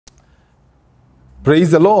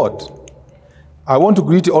Praise the Lord. I want to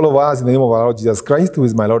greet all of us in the name of our Lord Jesus Christ, who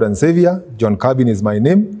is my Lord and Savior. John Calvin is my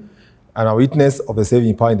name, and a witness of the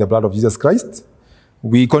saving power in the blood of Jesus Christ.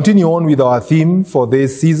 We continue on with our theme for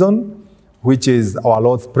this season, which is our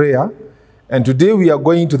Lord's Prayer. And today we are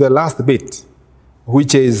going to the last bit,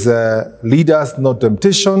 which is lead us not to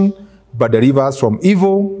temptation, but deliver us from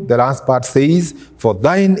evil. The last part says, for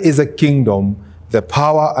thine is the kingdom, the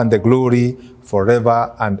power and the glory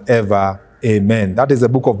forever and ever. Amen. That is the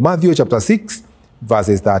book of Mathew chapter 6,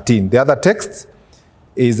 verses 13. The other text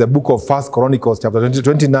is the book of 1 Chronicles chapter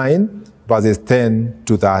 29, verses 10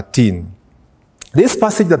 to 13. This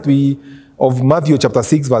passage of Matthew chapter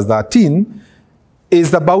 6, verse 13,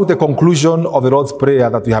 is about the conclusion of the Lord's Prayer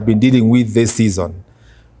that we have been dealing with this season.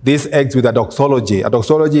 This acts with a doxology. A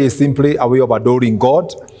doxology is simply a way of adoring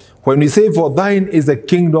God. When we say, for thine is the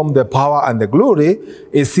kingdom, the power, and the glory,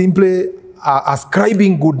 is simply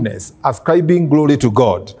ascribing goodness, ascribing glory to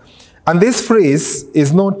God. And this phrase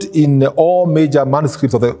is not in all major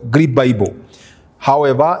manuscripts of the Greek Bible.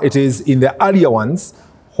 However, it is in the earlier ones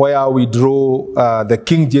where we draw the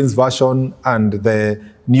King James Version and the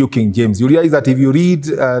New King James. You realize that if you read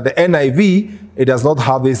the NIV, it does not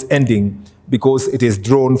have this ending because it is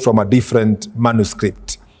drawn from a different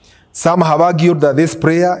manuscript. Some have argued that this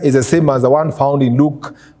prayer is the same as the one found in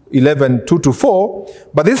Luke 11, 2-4,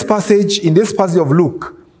 but in this passage of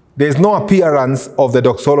Luke, there is no appearance of the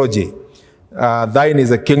doxology. Thine is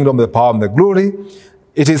the kingdom, the power, and the glory.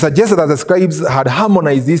 It is suggested that the scribes had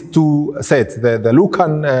harmonized these two sets, the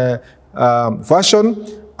Lucan version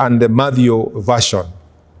and the Mathew version.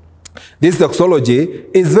 This doxology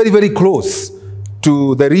is very, very close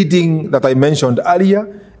to the reading that I mentioned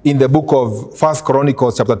earlier in the book of 1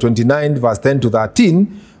 Chronicles chapter 29, verse 10 to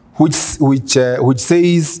 13, which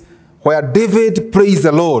says, where David praised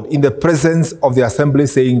the Lord in the presence of the assembly,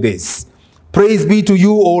 saying this, praise be to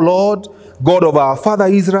you, O Lord, God of our father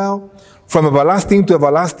Israel, from everlasting to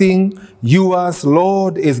everlasting. Yours,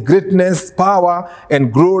 Lord, is greatness, power,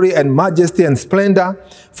 and glory, and majesty, and splendor.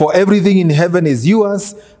 For everything in heaven is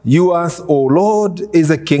yours. Yours, O Lord, is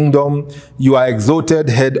the kingdom. You are exalted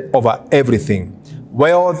head over everything.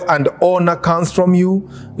 Wealth and honor comes from you.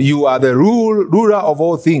 You are the ruler of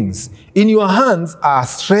all things. In your hands are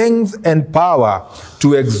strength and power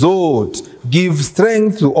to exalt. Give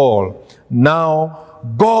strength to all. Now,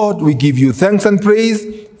 God, we give you thanks and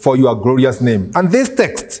praise for your glorious name. And this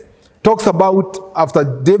text talks about after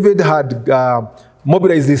David had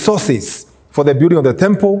mobilized resources for the building of the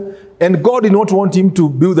temple, and God did not want him to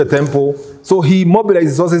build the temple, so he mobilized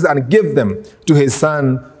resources and gave them to his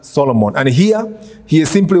son Solomon. And here, he is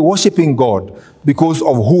simply worshiping God because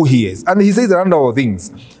of who he is. And he says a number of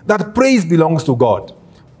things, that praise belongs to God.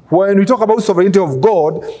 When we talk about sovereignty of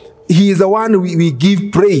God, he is the one we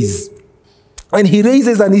give praise. And he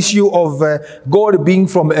raises an issue of God being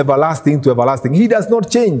from everlasting to everlasting. He does not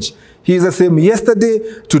change. He is the same yesterday,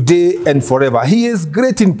 today, and forever. He is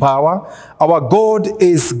great in power. Our God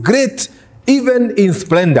is great even in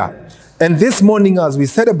splendor. And this morning, as we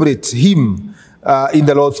celebrate him in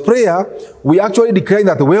the Lord's Prayer, we actually declare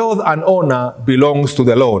that wealth and honor belongs to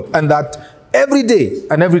the Lord. And that every day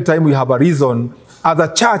and every time we have a reason as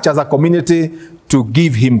a church, as a community, to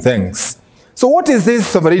give him thanks. So what is this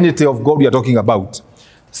sovereignty of God we are talking about?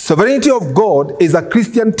 Sovereignty of God is a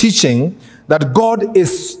Christian teaching that God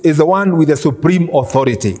is the one with the supreme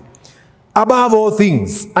authority above all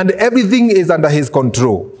things, and everything is under his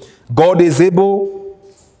control. God is able.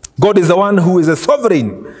 God is the one who is a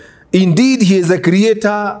sovereign. Indeed, he is the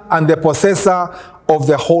creator and the possessor of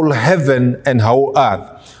the whole heaven and whole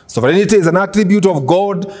earth. Sovereignty is an attribute of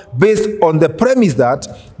God based on the premise that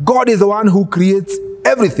God is the one who creates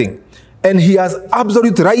everything. And he has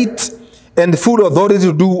absolute right and full authority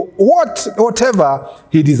to do whatever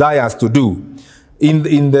he desires to do.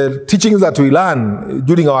 In the teachings that we learn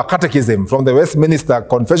during our catechism from the Westminster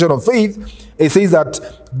Confession of Faith, it says that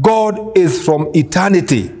God is from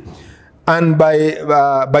eternity. And by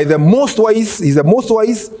the most wise, he's the most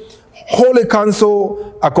wise, holy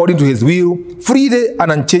counsel according to his will, freely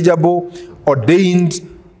and unchangeable, ordained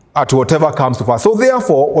at whatever comes to pass. So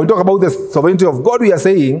therefore, when we talk about the sovereignty of God, we are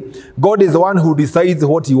saying God is the one who decides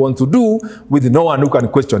what he wants to do with no one who can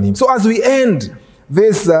question him. So as we end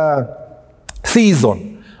this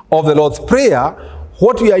season of the Lord's Prayer,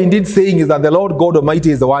 what we are indeed saying is that the Lord God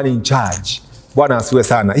Almighty is the one in charge.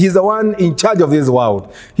 He's the one in charge of this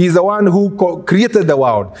world. He's the one who created the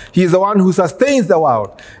world. He is the one who sustains the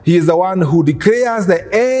world. He is the one who declares the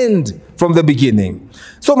end from the beginning.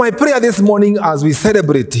 So my prayer this morning as we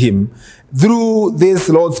celebrate him through this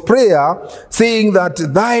Lord's Prayer, saying that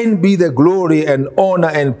thine be the glory and honor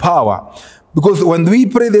and power, Because when we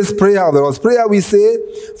pray this prayer, the Lord's Prayer, we say,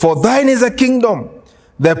 for thine is the kingdom,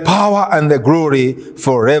 the power and the glory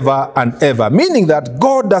forever and ever. Meaning that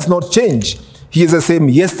God does not change. He is the same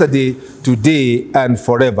yesterday, today, and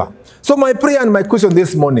forever. So my prayer and my question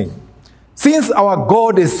this morning, since our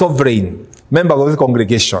God is sovereign, members of this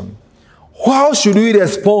congregation, how should we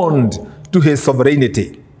respond to his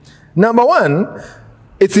sovereignty? Number one,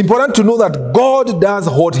 it's important to know that God does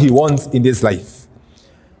what he wants in this life.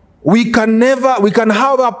 We can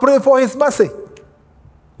however pray for his mercy.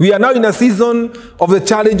 We are now in a season of the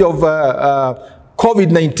challenge of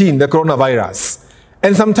COVID-19, the coronavirus.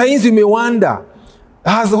 And sometimes you may wonder,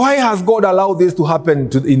 why has God allowed this to happen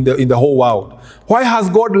in the whole world? Why has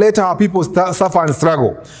God let our people suffer and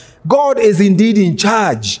struggle? God is indeed in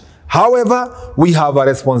charge. However, we have a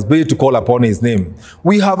responsibility to call upon his name.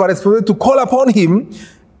 We have a responsibility to call upon him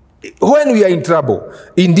when we are in trouble.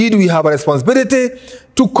 Indeed, we have a responsibility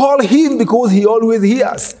to call him because he always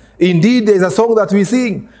hears. Indeed, there is a song that we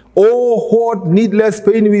sing, oh, what needless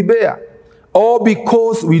pain we bear, all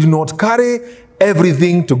because we do not carry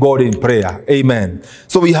everything to God in prayer. Amen.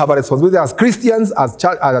 So we have a responsibility as Christians, as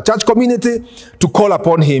a church community, to call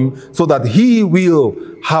upon him so that he will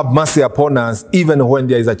have mercy upon us even when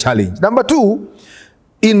there is a challenge. Number two,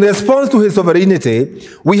 in response to his sovereignty,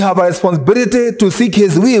 we have a responsibility to seek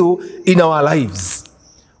his will in our lives.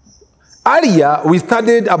 Earlier, we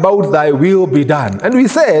studied about thy will be done. And we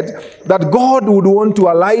said that God would want to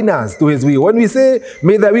align us to his will. When we say,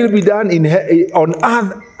 may thy will be done on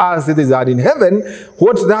earth as it is done in heaven,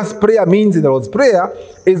 what that prayer means in the Lord's Prayer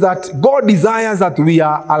is that God desires that we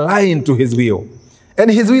are aligned to his will.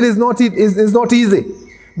 And his will is not easy.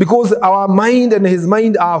 Because our mind and his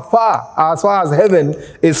mind are as far as heaven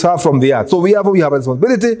is far from the earth. So we have a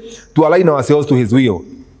responsibility to align ourselves to his will.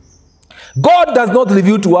 God does not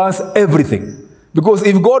reveal to us everything. Because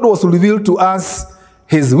if God was to reveal to us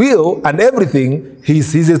his will and everything, he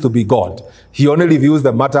ceases to be God. He only reveals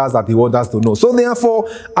the matters that he wants us to know. So therefore,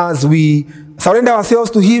 as we surrender ourselves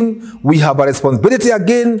to him, we have a responsibility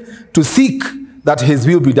again to seek that his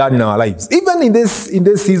will be done in our lives. Even in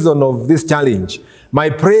this season of this challenge, my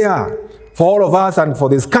prayer for all of us and for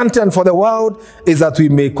this country and for the world is that we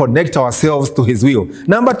may connect ourselves to his will.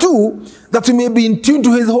 Number two, that we may be in tune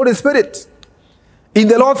to his Holy Spirit. In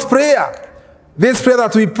the Lord's Prayer, this prayer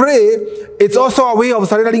that we pray, it's also a way of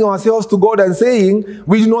surrendering ourselves to God and saying,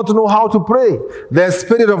 we do not know how to pray. The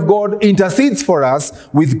Spirit of God intercedes for us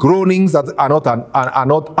with groanings that are not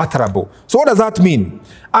utterable. So what does that mean?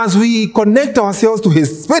 As we connect ourselves to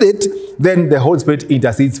his Spirit, then the Holy Spirit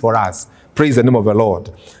intercedes for us. Praise the name of the Lord.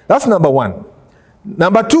 That's number one.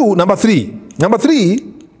 Number three,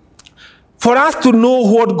 for us to know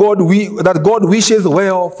what that God wishes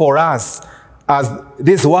well for us as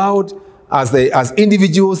this world, as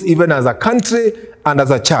individuals, even as a country and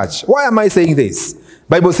as a church. Why am I saying this?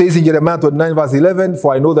 Bible says in Jeremiah 29 verse 11,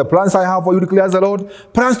 for I know the plans I have for you, declares the Lord,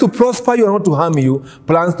 plans to prosper you and not to harm you,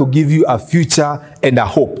 plans to give you a future and a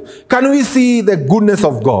hope. Can we see the goodness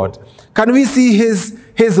of God? Can we see his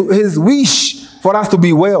wish for us to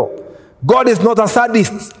be well? God is not a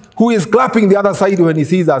sadist who is clapping the other side when he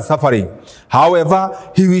sees us suffering. However,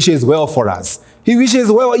 he wishes well for us. He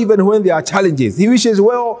wishes well even when there are challenges. He wishes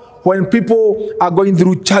well when people are going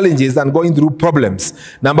through challenges and going through problems.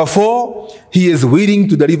 Number four, he is willing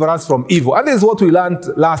to deliver us from evil. And this is what we learned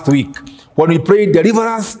last week when we prayed, deliver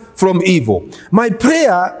us from evil. My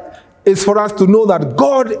prayer is for us to know that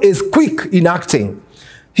God is quick in acting.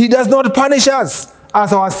 He does not punish us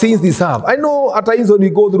as our sins deserve. I know at times when we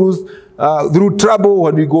go through trouble,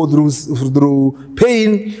 when we go through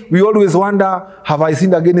pain, we always wonder, have I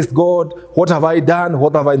sinned against God? What have I done?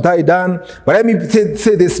 What have I done? But let me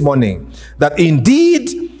say this morning, that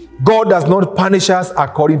indeed, God does not punish us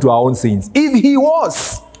according to our own sins. If he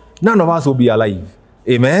was, none of us will be alive.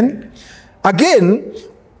 Amen? Again,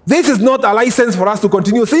 this is not a license for us to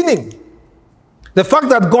continue sinning. The fact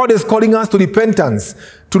that God is calling us to repentance,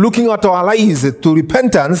 to looking at our lives to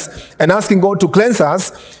repentance and asking God to cleanse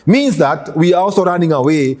us, means that we are also running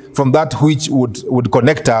away from that which would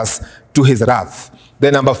connect us to his wrath.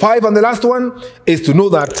 Then number five, and the last one, is to know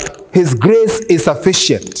that his grace is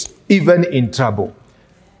sufficient, even in trouble.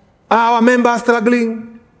 Are our members struggling?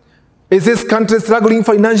 Is this country struggling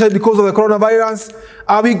financially because of the coronavirus?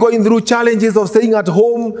 Are we going through challenges of staying at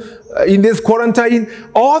home in this quarantine?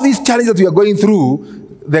 All these challenges that we are going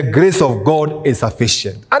through, the grace of God is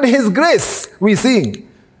sufficient. And his grace, we sing,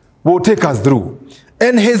 will take us through.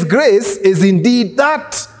 And his grace is indeed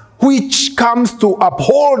that which comes to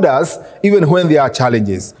uphold us even when there are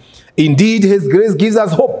challenges. Indeed, his grace gives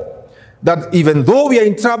us hope. that even though we are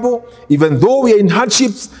in trouble, even though we are in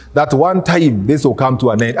hardships, that one time this will come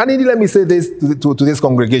to an end. And indeed, let me say this to this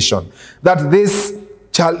congregation, that this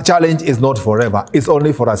challenge is not forever. It's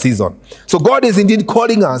only for a season. So God is indeed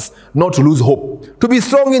calling us not to lose hope, to be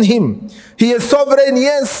strong in Him. He is sovereign,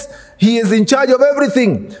 yes. He is in charge of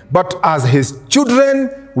everything. But as His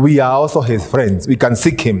children, we are also His friends. We can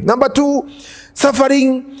seek Him. Number two,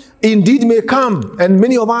 suffering indeed may come, and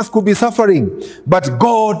many of us could be suffering, but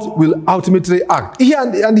God will ultimately act.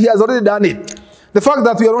 And He has already done it. The fact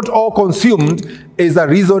that we are not all consumed is a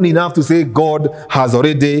reason enough to say God has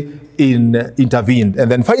already intervened. And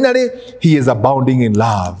then finally, He is abounding in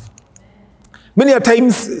love. Many a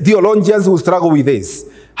times, theologians will struggle with this.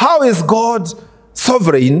 How is God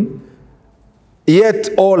sovereign, yet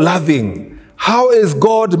all loving? How is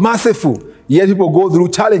God merciful, yet people go through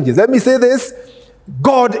challenges? Let me say this.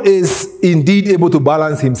 God is indeed able to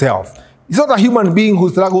balance Himself. He's not a human being who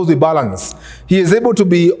struggles with balance. He is able to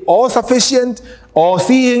be all-sufficient,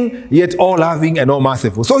 all-seeing, yet all-loving and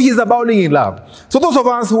all-merciful. So He is abounding in love. So those of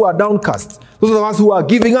us who are downcast, those of us who are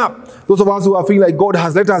giving up, those of us who are feeling like God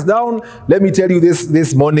has let us down, let me tell you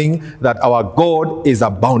this morning that our God is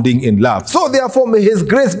abounding in love. So therefore, may His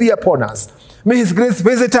grace be upon us. May His grace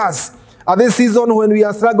visit us. At this season when we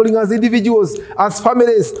are struggling as individuals, as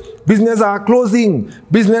families, business are closing,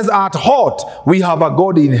 business are at halt, we have a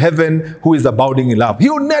God in heaven who is abounding in love.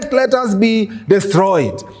 He will not let us be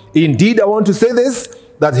destroyed. Indeed, I want to say this,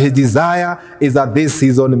 that His desire is that this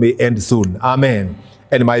season may end soon. Amen.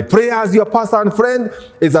 And my prayer as your pastor and friend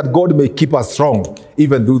is that God may keep us strong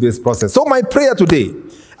even through this process. So my prayer today,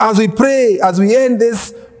 as we pray, as we end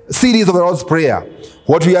this series of the Lord's Prayer,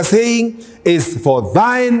 what we are saying is, for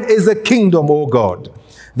thine is the kingdom, O God.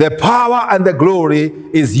 The power and the glory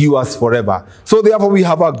is yours forever. So therefore we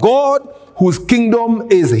have a God whose kingdom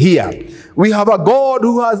is here. We have a God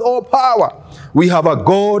who has all power. We have a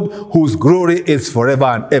God whose glory is forever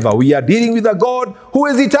and ever. We are dealing with a God who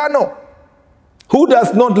is eternal, who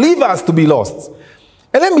does not leave us to be lost.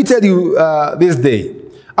 And let me tell you this day,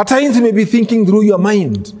 at times you may be thinking through your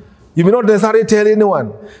mind. You may not necessarily tell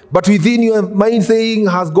anyone, but within your mind saying,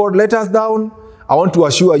 has God let us down? I want to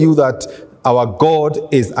assure you that our God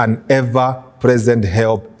is an ever-present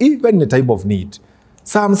help, even in the time of need.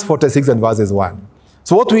 Psalms 46 and verses 1.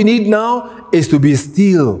 So what we need now is to be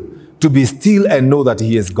still and know that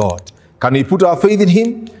He is God. Can we put our faith in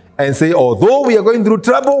Him and say, although we are going through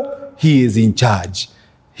trouble, He is in charge.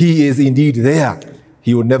 He is indeed there.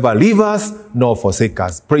 He will never leave us nor forsake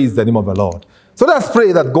us. Praise the name of the Lord. So let's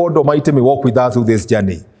pray that God Almighty may walk with us through this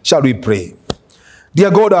journey. Shall we pray? Dear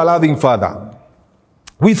God, our loving Father,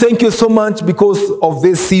 we thank you so much because of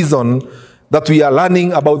this season that we are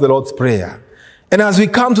learning about the Lord's Prayer. And as we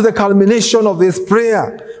come to the culmination of this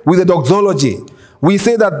prayer with the doxology, we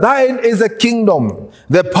say that thine is the kingdom,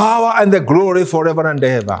 the power and the glory forever and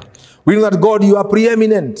ever. We know that, God, you are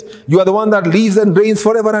preeminent. You are the one that lives and reigns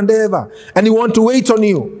forever and ever. And we want to wait on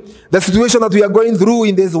you. The situation that we are going through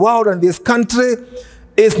in this world and this country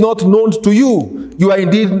is not known to you. You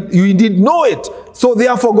indeed know it. So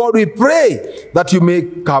therefore, God, we pray that you may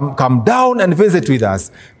come down and visit with us.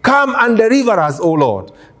 Come and deliver us, O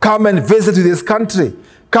Lord. Come and visit with this country.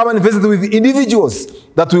 Come and visit with individuals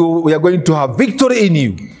that we are going to have victory in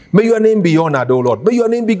you. May your name be honored, O Lord. May your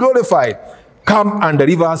name be glorified. Come and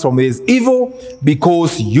deliver us from this evil,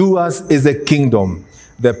 because yours is the kingdom,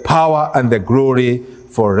 the power and the glory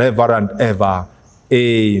forever and ever.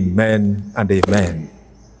 Amen and amen.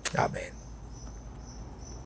 Amen.